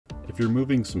If you're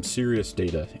moving some serious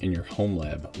data in your home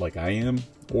lab like I am,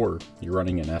 or you're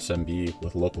running an SMB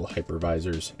with local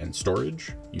hypervisors and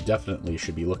storage, you definitely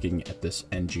should be looking at this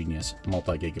EnGenius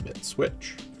multi-gigabit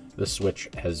switch. This switch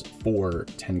has 4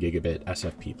 10 gigabit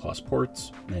SFP plus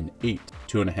ports and 8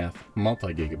 2.5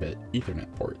 multi-gigabit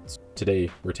Ethernet ports. Today,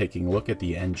 we're taking a look at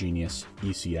the EnGenius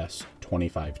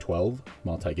ECS2512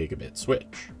 multi-gigabit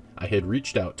switch. I had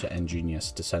reached out to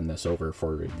EnGenius to send this over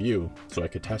for a review so I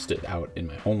could test it out in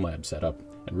my home lab setup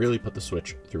and really put the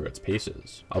switch through its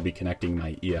paces. I'll be connecting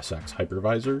my ESX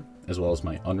hypervisor as well as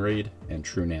my UnRAID and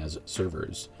TrueNAS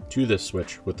servers to this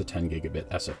switch with the 10 gigabit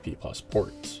SFP plus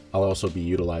ports. I'll also be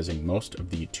utilizing most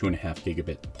of the 2.5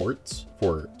 gigabit ports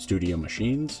for studio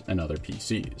machines and other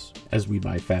PCs. As we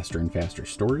buy faster and faster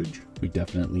storage, we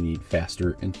definitely need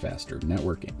faster and faster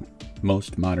networking.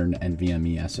 Most modern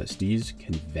NVMe SSDs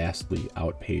can vastly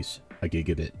outpace a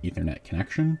gigabit Ethernet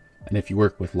connection, and if you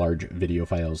work with large video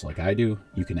files like I do,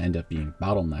 you can end up being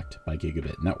bottlenecked by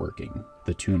gigabit networking.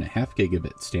 The 2.5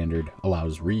 gigabit standard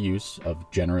allows reuse of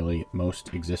generally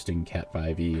most existing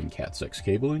Cat5e and Cat6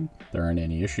 cabling. There aren't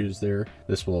any issues there.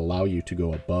 This will allow you to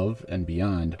go above and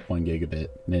beyond 1 gigabit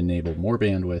and enable more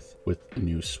bandwidth with a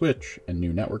new switch and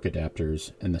new network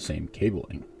adapters in the same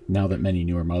cabling. Now that many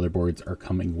newer motherboards are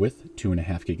coming with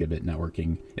 2.5 gigabit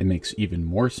networking, it makes even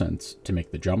more sense to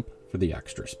make the jump for the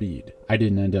extra speed. I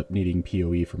didn't end up needing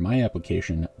PoE for my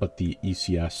application, but the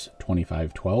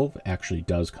ECS2512 actually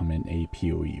does come in a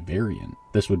PoE variant.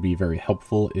 This would be very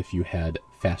helpful if you had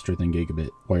faster than gigabit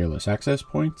wireless access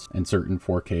points and certain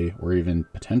 4K or even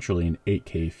potentially an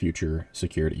 8K future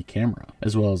security camera,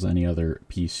 as well as any other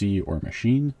PC or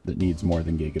machine that needs more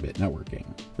than gigabit networking.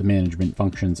 The management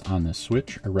functions on this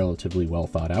switch are relatively well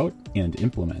thought out and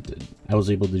implemented. I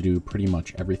was able to do pretty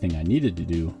much everything I needed to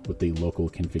do with the local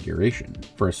configuration.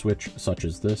 For a switch such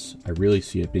as this, I really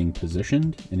see it being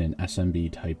positioned in an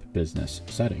SMB type business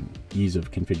setting. Ease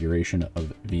of configuration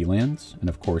of VLANs and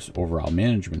of course overall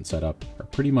management setup are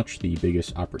pretty much the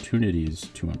biggest opportunities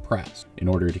to impress. In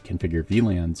order to configure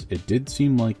VLANs, it did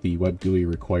seem like the web GUI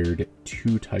required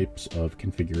 2 types of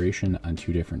configuration on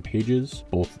 2 different pages,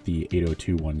 both the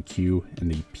 8021Q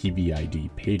and the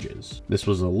PVID pages. This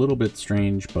was a little bit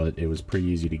strange, but it was pretty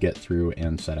easy to get through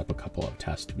and set up a couple of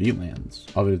test VLANs.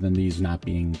 Other than these not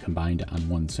being combined on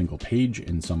one single page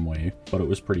in some way, but it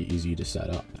was pretty easy to set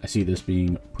up. I see this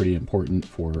being pretty important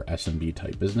for SMB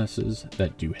type businesses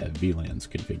that do have VLANs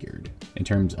configured. In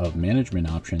terms of management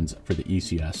options for the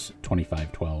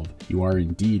ECS2512, you are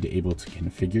indeed able to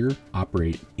configure,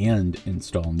 operate, and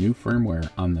install new firmware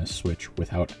on this switch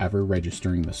without ever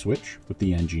registering the switch with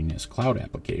the EnGenius Cloud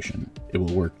application. It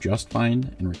will work just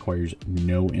fine and requires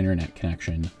no internet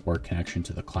connection or connection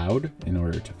to the cloud in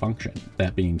order to function.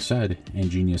 That being said,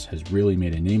 EnGenius has really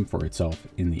made a name for itself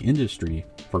in the industry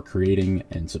for creating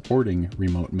and supporting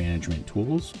remote management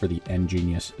tools for the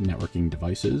EnGenius networking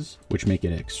devices, which make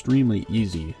it extremely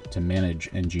easy to manage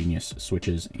EnGenius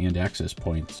switches and access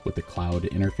points with the cloud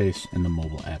interface and the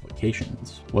mobile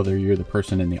applications. Whether you're the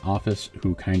person in the office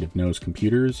who kind of knows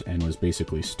computers and was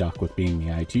basically stuck with being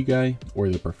the IT guy, or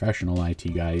the professional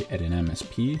IT guy at an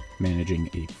MSP managing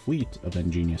a fleet of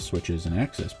EnGenius switches and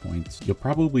access points, you'll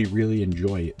probably really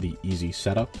enjoy the easy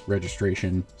setup,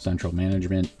 registration, central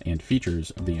management, and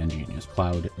features of the EnGenius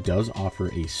Cloud. Does offer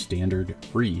a standard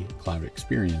free cloud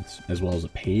experience as well as a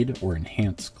paid or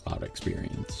enhanced cloud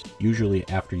experience. Usually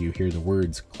after you hear the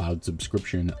words cloud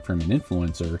subscription from an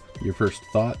influencer, your first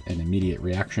thought and immediate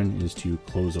reaction is to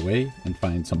close away and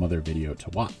find some other video to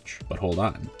watch. But hold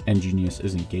on, EnGenius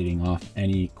isn't gating off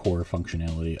any core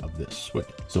functionality of this switch.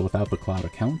 So without the cloud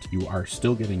account, you are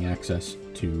still getting access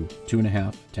to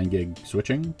 2.5 10 gig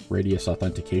switching, radius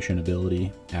authentication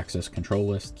ability, access control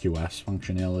list, QoS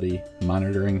functionality,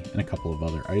 monitoring, and a couple of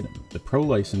other items. The Pro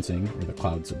licensing, or the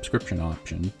cloud subscription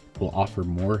option, will offer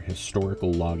more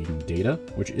historical logging data,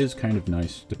 which is kind of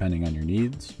nice depending on your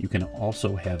needs. You can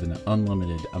also have an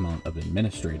unlimited amount of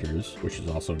administrators, which is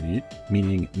also neat,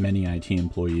 meaning many IT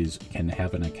employees can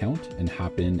have an account and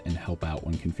hop in and help out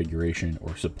when configuration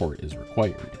or support is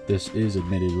required. This is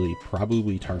admittedly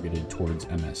probably targeted towards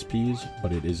MSPs,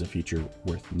 but it is a feature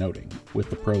worth noting.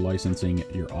 With the Pro licensing,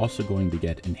 you're also going to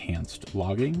get enhanced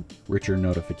logging, richer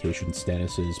notification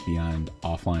statuses beyond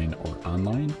offline or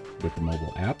online with the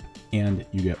mobile app, and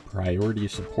you get priority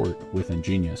support with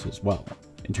EnGenius as well.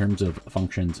 In terms of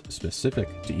functions specific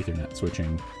to Ethernet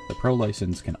switching, the Pro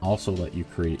license can also let you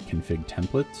create config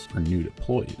templates for new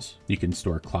deploys. You can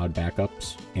store cloud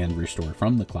backups and restore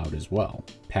from the cloud as well.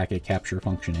 Packet capture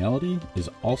functionality is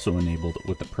also enabled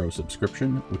with the Pro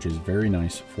subscription, which is very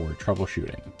nice for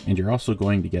troubleshooting. And you're also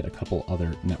going to get a couple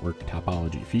other network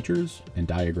topology features and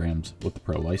diagrams with the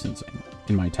Pro licensing.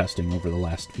 In my testing over the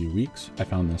last few weeks, I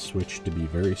found this switch to be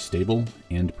very stable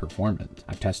and performant.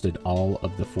 I've tested all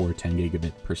of the 4 10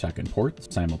 gigabit per second ports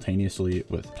simultaneously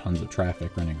with tons of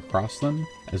traffic running across them,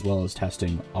 as well as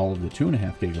testing all of the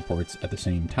 2.5 gigaports at the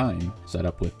same time, set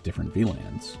up with different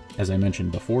VLANs. As I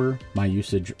mentioned before, my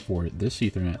usage for this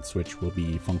Ethernet switch will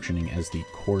be functioning as the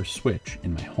core switch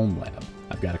in my home lab.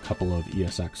 I've got a couple of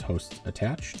ESX hosts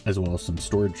attached, as well as some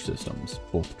storage systems,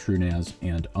 both TrueNAS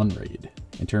and UnRAID.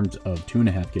 In terms of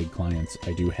 2.5 gig clients,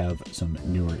 I do have some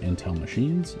newer Intel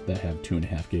machines that have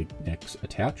 2.5 gig NICs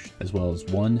attached, as well as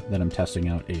one that I'm testing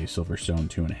out a Silverstone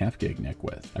 2.5 gig NIC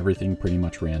with. Everything pretty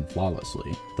much ran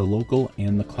flawlessly. The local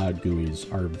and the cloud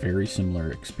GUIs are very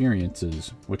similar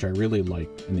experiences, which I really like,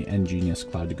 and the EnGenius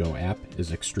Cloud2Go app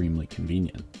is extremely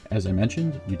convenient. As I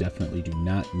mentioned, you definitely do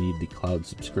not need the cloud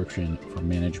subscription for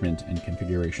management and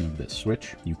configuration of this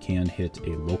switch. You can hit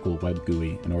a local web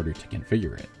GUI in order to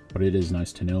configure it. But it is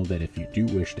nice to know that if you do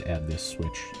wish to add this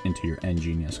switch into your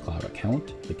EnGenius Cloud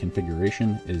account, the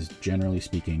configuration is generally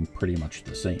speaking pretty much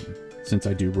the same. Since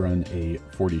I do run a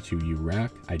 42U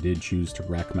rack, I did choose to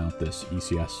rack mount this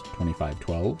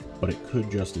ECS2512, but it could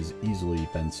just as easily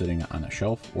been sitting on a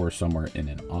shelf or somewhere in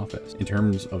an office. In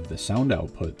terms of the sound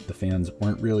output, the fans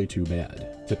weren't really too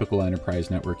bad. Typical enterprise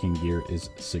networking gear is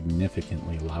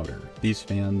significantly louder. These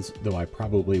fans, though I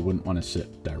probably wouldn't want to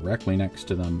sit directly next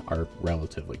to them, are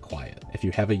relatively quiet. If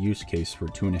you have a use case for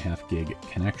 2.5 gig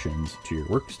connections to your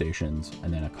workstations,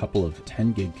 and then a couple of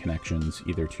 10 gig connections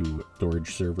either to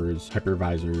storage servers,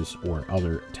 hypervisors, or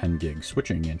other 10 gig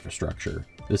switching infrastructure,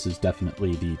 this is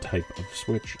definitely the type of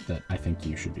switch that I think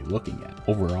you should be looking at.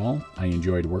 Overall, I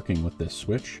enjoyed working with this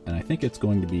switch, and I think it's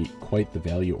going to be quite the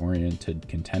value-oriented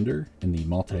contender in the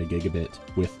multi-gigabit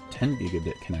with 10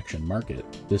 gigabit connection market.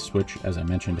 This switch, as I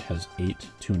mentioned, has 8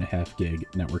 2.5 gig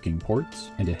networking ports,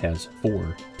 and it has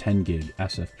 4 10 gig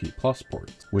SFP Plus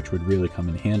ports, which would really come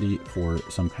in handy for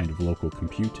some kind of local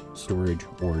compute, storage,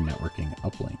 or networking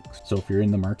uplinks. So if you're in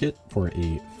the market for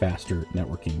a faster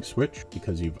networking switch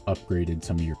because you've upgraded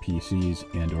some of your PCs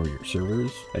and or your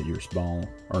servers at your small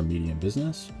or medium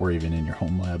business, or even in your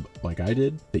home lab like I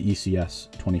did, the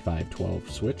ECS2512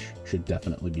 switch should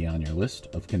definitely be on your list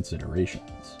of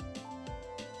considerations.